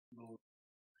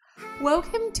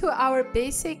Welcome to our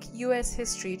Basic U.S.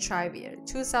 History Trivia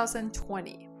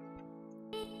 2020.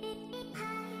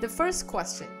 The first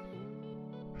question.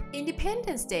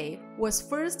 Independence Day was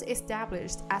first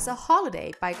established as a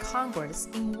holiday by Congress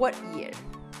in what year?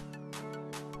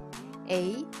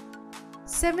 A.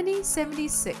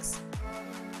 1776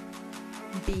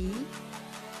 B.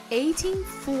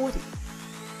 1840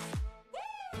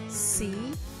 C.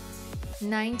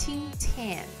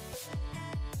 1910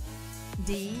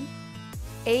 D.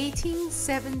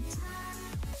 1870.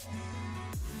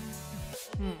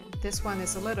 This one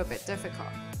is a little bit difficult.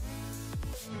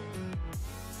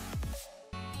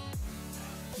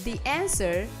 The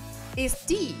answer is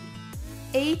D.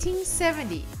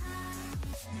 1870.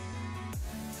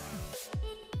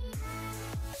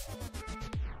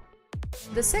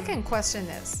 The second question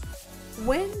is,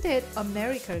 when did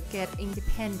America get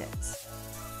independence?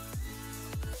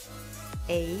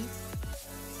 A.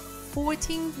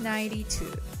 1492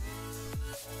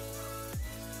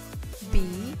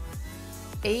 B.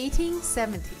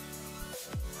 1870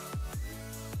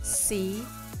 C.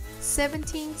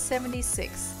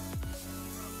 1776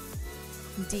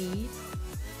 D.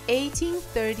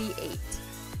 1838.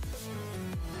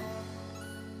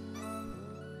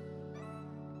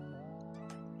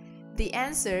 The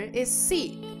answer is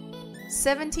C.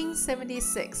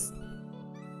 1776.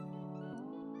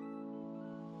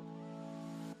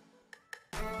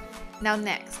 Now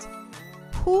next,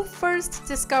 who first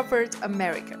discovered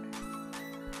America?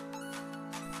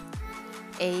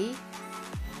 A.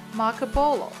 Marco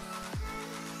Polo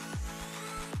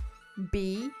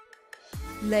B.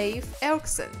 Leif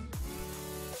Erikson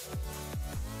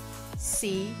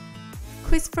C.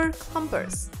 Christopher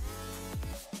Columbus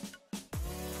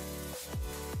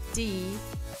D.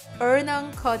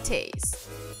 Hernan Cortés.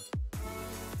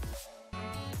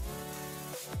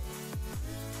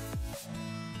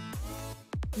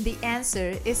 The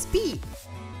answer is B.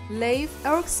 Leif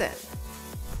Erikson.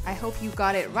 I hope you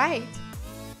got it right.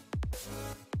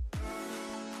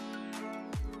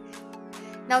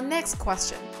 Now next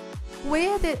question.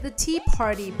 Where did the Tea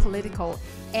Party political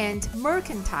and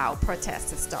mercantile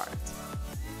protests start?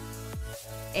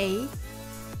 A.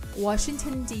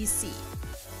 Washington, D.C.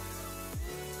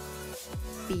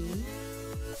 B.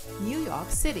 New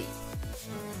York City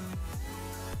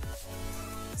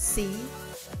C.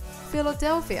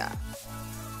 Philadelphia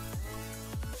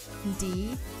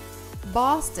D.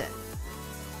 Boston.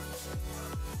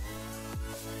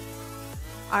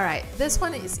 Alright, this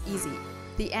one is easy.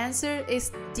 The answer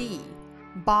is D.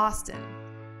 Boston.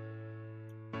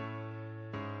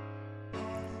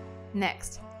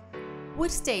 Next,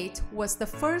 which state was the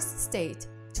first state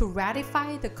to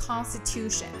ratify the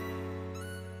Constitution?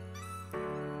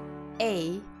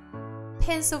 A.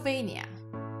 Pennsylvania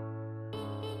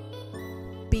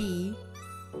B.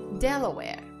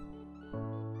 Delaware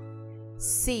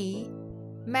C.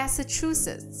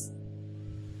 Massachusetts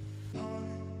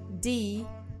D.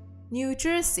 New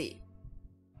Jersey.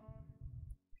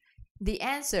 The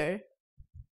answer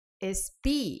is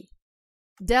B.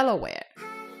 Delaware.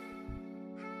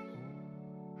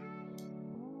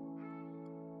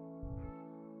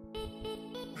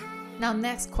 Now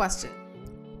next question.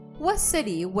 What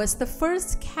city was the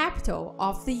first capital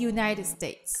of the United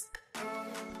States?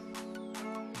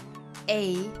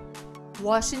 A.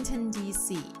 Washington,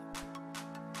 D.C.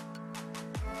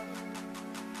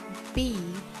 B.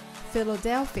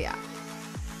 Philadelphia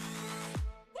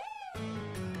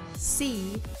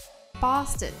C.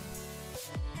 Boston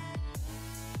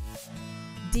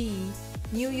D.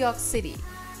 New York City.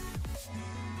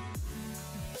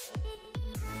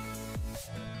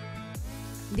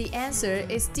 The answer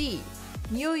is D.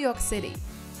 New York City.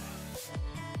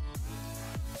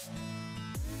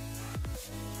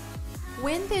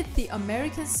 When did the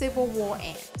American Civil War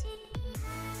end?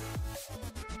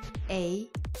 A.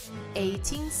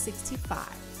 1865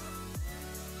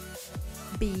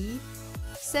 B.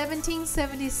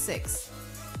 1776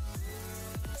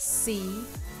 C.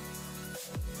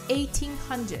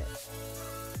 1800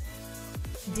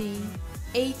 D.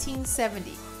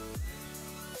 1870.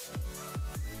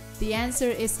 The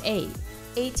answer is A.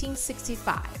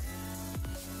 1865.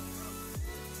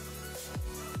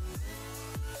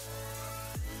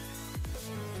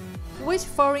 Which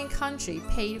foreign country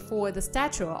paid for the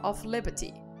Statue of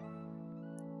Liberty?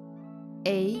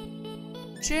 A.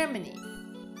 Germany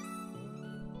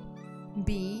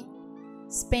B.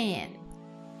 Spain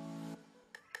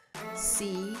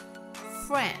C.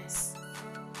 France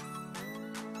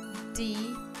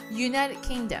D. United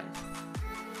Kingdom.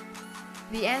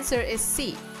 The answer is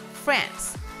C.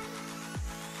 France.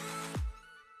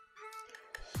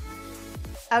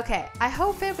 Okay, I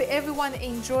hope everyone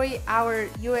enjoyed our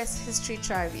US history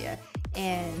trivia,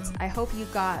 and I hope you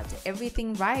got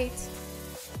everything right.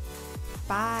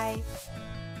 Bye.